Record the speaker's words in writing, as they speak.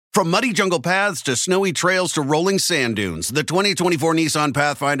From muddy jungle paths to snowy trails to rolling sand dunes, the 2024 Nissan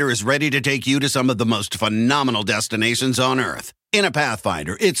Pathfinder is ready to take you to some of the most phenomenal destinations on Earth. In a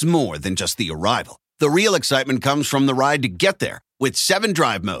Pathfinder, it's more than just the arrival. The real excitement comes from the ride to get there. With 7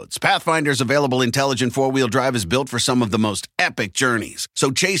 drive modes, Pathfinder's available intelligent 4-wheel drive is built for some of the most epic journeys.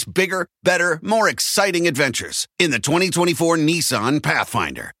 So chase bigger, better, more exciting adventures in the 2024 Nissan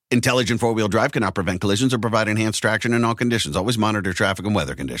Pathfinder. Intelligent 4-wheel drive cannot prevent collisions or provide enhanced traction in all conditions. Always monitor traffic and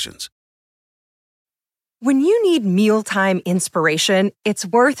weather conditions. When you need mealtime inspiration, it's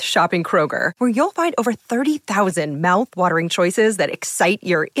worth shopping Kroger, where you'll find over 30,000 mouth-watering choices that excite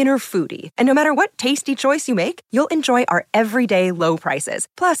your inner foodie. And no matter what tasty choice you make, you'll enjoy our everyday low prices,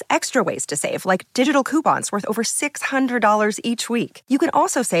 plus extra ways to save, like digital coupons worth over $600 each week. You can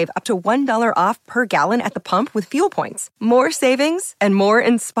also save up to $1 off per gallon at the pump with fuel points. More savings and more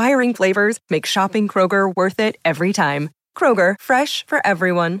inspiring flavors make shopping Kroger worth it every time. Kroger, fresh for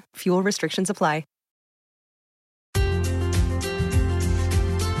everyone. Fuel restrictions apply.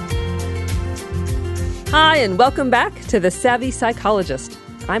 Hi, and welcome back to The Savvy Psychologist.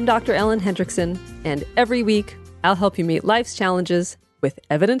 I'm Dr. Ellen Hendrickson, and every week I'll help you meet life's challenges with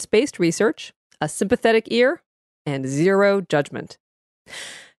evidence-based research, a sympathetic ear, and zero judgment.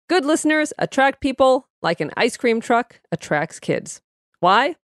 Good listeners attract people like an ice cream truck attracts kids.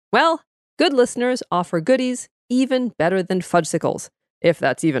 Why? Well, good listeners offer goodies even better than fudgesicles, if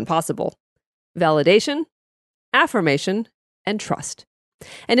that's even possible. Validation, affirmation, and trust.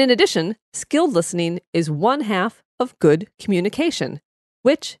 And in addition, skilled listening is one half of good communication,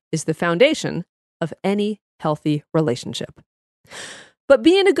 which is the foundation of any healthy relationship. But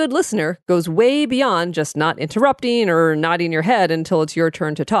being a good listener goes way beyond just not interrupting or nodding your head until it's your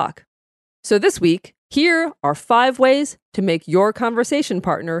turn to talk. So this week, here are 5 ways to make your conversation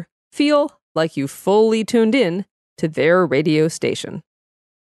partner feel like you fully tuned in to their radio station.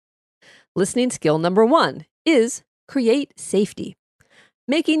 Listening skill number 1 is create safety.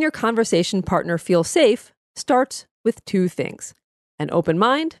 Making your conversation partner feel safe starts with 2 things: an open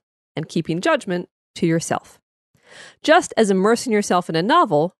mind and keeping judgment to yourself. Just as immersing yourself in a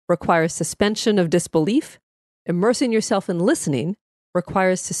novel requires suspension of disbelief, immersing yourself in listening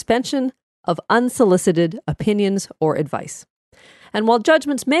requires suspension of unsolicited opinions or advice. And while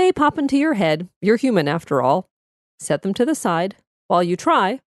judgments may pop into your head, you're human after all, set them to the side while you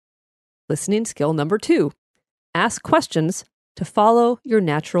try. Listening skill number 2, ask questions to follow your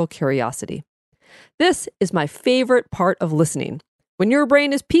natural curiosity. This is my favorite part of listening. When your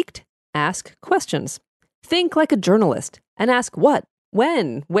brain is piqued, ask questions. Think like a journalist and ask what,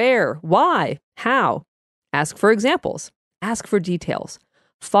 when, where, why, how. Ask for examples. Ask for details.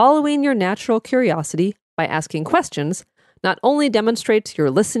 Following your natural curiosity by asking questions not only demonstrates you're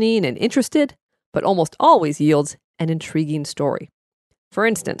listening and interested, but almost always yields an intriguing story. For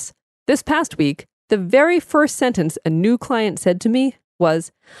instance, this past week, the very first sentence a new client said to me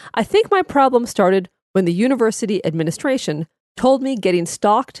was, "I think my problem started when the university administration told me getting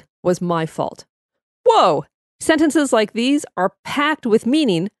stalked was my fault." Whoa! Sentences like these are packed with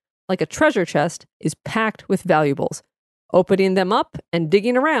meaning, like a treasure chest is packed with valuables. Opening them up and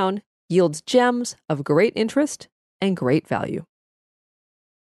digging around yields gems of great interest and great value.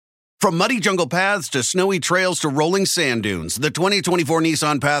 From muddy jungle paths to snowy trails to rolling sand dunes, the 2024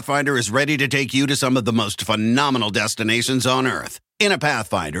 Nissan Pathfinder is ready to take you to some of the most phenomenal destinations on Earth. In a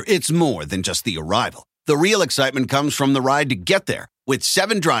Pathfinder, it's more than just the arrival. The real excitement comes from the ride to get there. With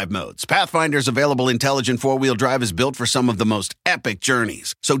 7 drive modes, Pathfinder's available intelligent 4-wheel drive is built for some of the most epic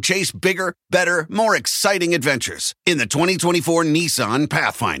journeys. So chase bigger, better, more exciting adventures in the 2024 Nissan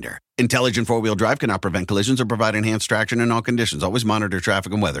Pathfinder. Intelligent 4-wheel drive cannot prevent collisions or provide enhanced traction in all conditions. Always monitor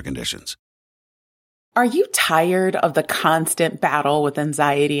traffic and weather conditions. Are you tired of the constant battle with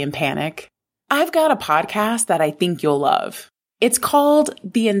anxiety and panic? I've got a podcast that I think you'll love. It's called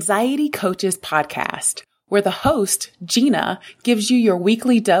the Anxiety Coaches Podcast, where the host, Gina, gives you your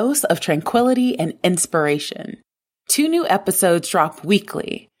weekly dose of tranquility and inspiration. 2 new episodes drop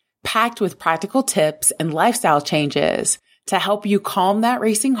weekly, packed with practical tips and lifestyle changes to help you calm that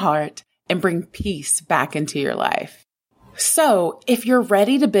racing heart and bring peace back into your life. So, if you're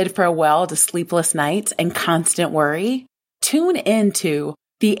ready to bid farewell to sleepless nights and constant worry, tune into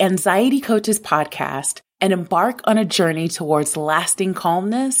the Anxiety Coaches Podcast and embark on a journey towards lasting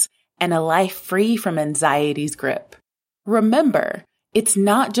calmness and a life free from anxiety's grip. Remember, it's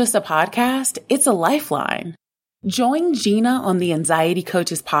not just a podcast, it's a lifeline. Join Gina on the Anxiety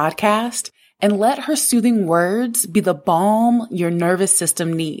Coaches Podcast and let her soothing words be the balm your nervous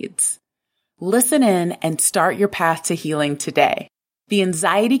system needs. Listen in and start your path to healing today. The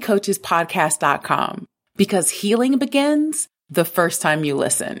AnxietyCoachesPodcast.com, because healing begins the first time you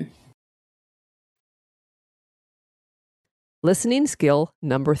listen. Listening skill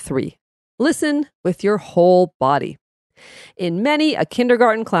number 3. Listen with your whole body. In many a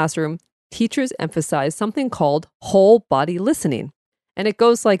kindergarten classroom, teachers emphasize something called whole body listening. And it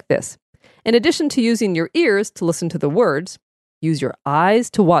goes like this. In addition to using your ears to listen to the words, use your eyes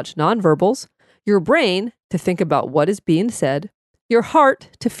to watch nonverbals, your brain to think about what is being said, your heart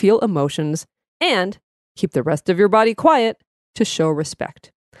to feel emotions, and keep the rest of your body quiet to show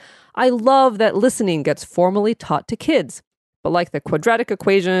respect. I love that listening gets formally taught to kids. But like the quadratic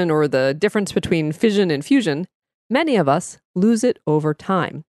equation or the difference between fission and fusion, many of us lose it over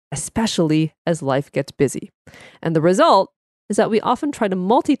time, especially as life gets busy. And the result is that we often try to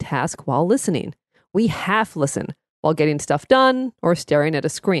multitask while listening. We half listen while getting stuff done or staring at a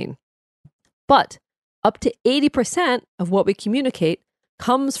screen. But up to 80% of what we communicate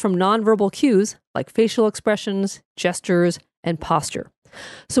comes from nonverbal cues like facial expressions, gestures, and posture.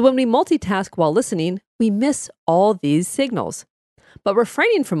 So when we multitask while listening, we miss all these signals. But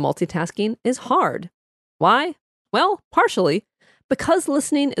refraining from multitasking is hard. Why? Well, partially because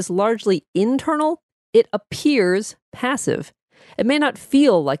listening is largely internal, it appears passive. It may not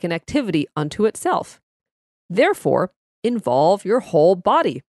feel like an activity unto itself. Therefore, involve your whole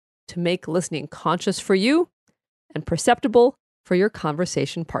body to make listening conscious for you and perceptible for your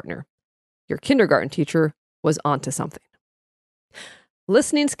conversation partner. Your kindergarten teacher was onto something.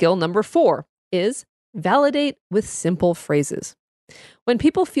 Listening skill number 4 is validate with simple phrases. When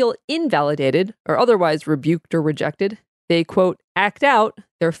people feel invalidated or otherwise rebuked or rejected, they, quote, act out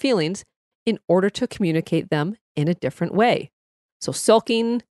their feelings in order to communicate them in a different way. So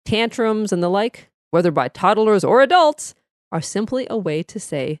sulking, tantrums, and the like, whether by toddlers or adults, are simply a way to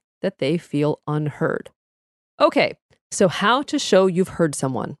say that they feel unheard. Okay, so how to show you've heard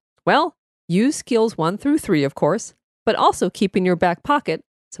someone? Well, use skills 1 through 3, of course, but also keep in your back pocket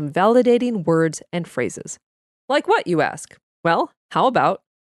some validating words and phrases. Like what, you ask? Well, how about,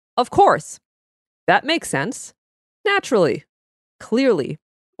 of course, that makes sense, naturally, clearly,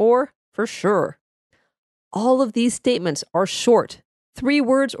 or for sure. All of these statements are short, 3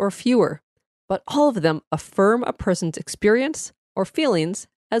 words or fewer, but all of them affirm a person's experience or feelings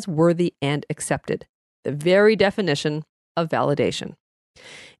as worthy and accepted, the very definition of validation.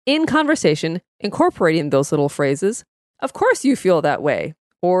 In conversation, incorporating those little phrases, of course you feel that way,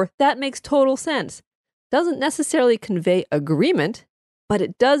 or that makes total sense, doesn't necessarily convey agreement, but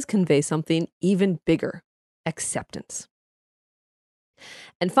it does convey something even bigger, acceptance.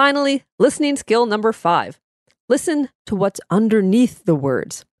 And finally, listening skill number 5. Listen to what's underneath the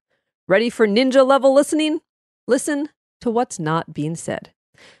words. Ready for ninja level listening? Listen to what's not being said.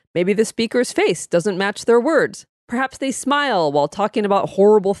 Maybe the speaker's face doesn't match their words. Perhaps they smile while talking about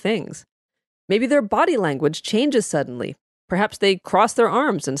horrible things. Maybe their body language changes suddenly. Perhaps they cross their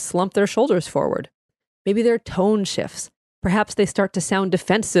arms and slump their shoulders forward. Maybe their tone shifts. Perhaps they start to sound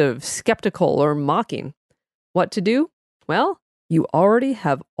defensive, skeptical, or mocking. What to do? Well, you already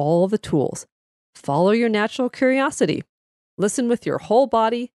have all the tools. Follow your natural curiosity. Listen with your whole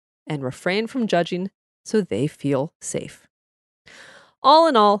body and refrain from judging so they feel safe. All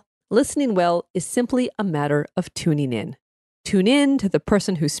in all, listening well is simply a matter of tuning in. Tune in to the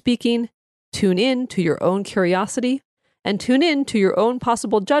person who's speaking, tune in to your own curiosity, and tune in to your own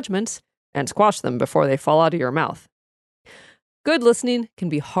possible judgments and squash them before they fall out of your mouth. Good listening can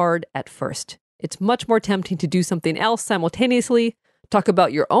be hard at first. It's much more tempting to do something else simultaneously, talk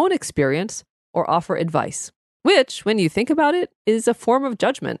about your own experience, or offer advice, which, when you think about it, is a form of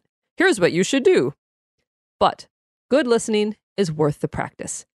judgment. Here's what you should do. But good listening is worth the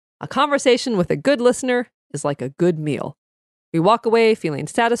practice. A conversation with a good listener is like a good meal. We walk away feeling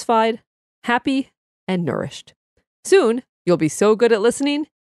satisfied, happy, and nourished. Soon, you'll be so good at listening,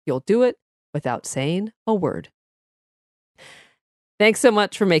 you'll do it without saying a word. Thanks so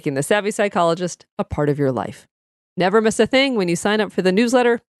much for making The Savvy Psychologist a part of your life. Never miss a thing when you sign up for the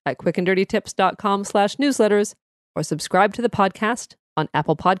newsletter at quickanddirtytips.com/newsletters or subscribe to the podcast on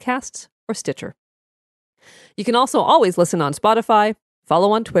Apple Podcasts or Stitcher. You can also always listen on Spotify,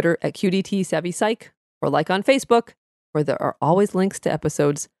 follow on Twitter at QDTSavvyPsych, or like on Facebook, where there are always links to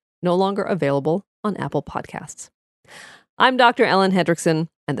episodes no longer available on Apple Podcasts. I'm Dr. Ellen Hendrickson,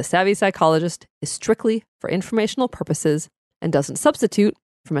 and The Savvy Psychologist is strictly for informational purposes and doesn't substitute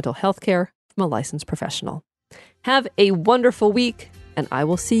for mental health care from a licensed professional. Have a wonderful week, and I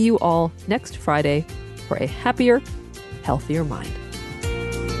will see you all next Friday for a happier, healthier mind.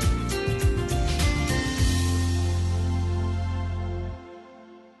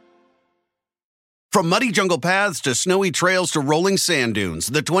 From muddy jungle paths to snowy trails to rolling sand dunes,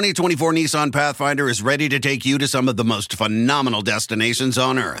 the 2024 Nissan Pathfinder is ready to take you to some of the most phenomenal destinations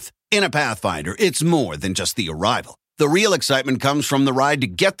on Earth. In a Pathfinder, it's more than just the arrival. The real excitement comes from the ride to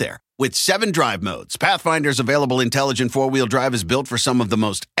get there. With 7 drive modes, Pathfinder's available intelligent 4-wheel drive is built for some of the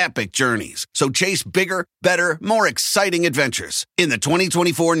most epic journeys. So chase bigger, better, more exciting adventures in the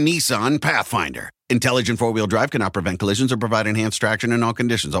 2024 Nissan Pathfinder. Intelligent 4-wheel drive cannot prevent collisions or provide enhanced traction in all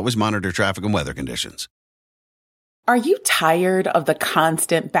conditions. Always monitor traffic and weather conditions. Are you tired of the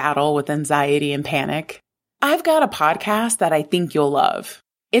constant battle with anxiety and panic? I've got a podcast that I think you'll love.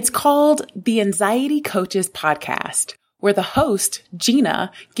 It's called the Anxiety Coaches Podcast, where the host,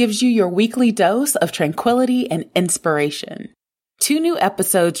 Gina, gives you your weekly dose of tranquility and inspiration. 2 new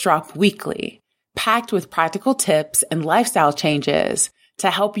episodes drop weekly, packed with practical tips and lifestyle changes to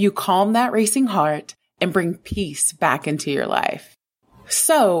help you calm that racing heart and bring peace back into your life.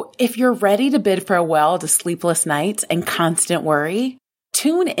 So, if you're ready to bid farewell to sleepless nights and constant worry,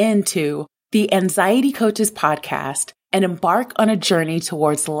 tune into the Anxiety Coaches Podcast and embark on a journey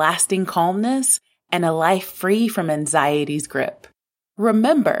towards lasting calmness and a life free from anxiety's grip.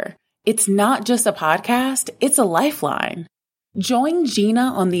 Remember, it's not just a podcast, it's a lifeline. Join Gina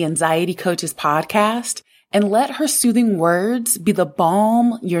on the Anxiety Coaches Podcast and let her soothing words be the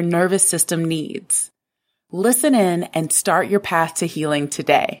balm your nervous system needs. Listen in and start your path to healing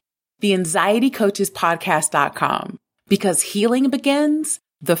today. The AnxietyCoachesPodcast.com, because healing begins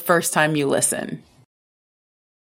the first time you listen.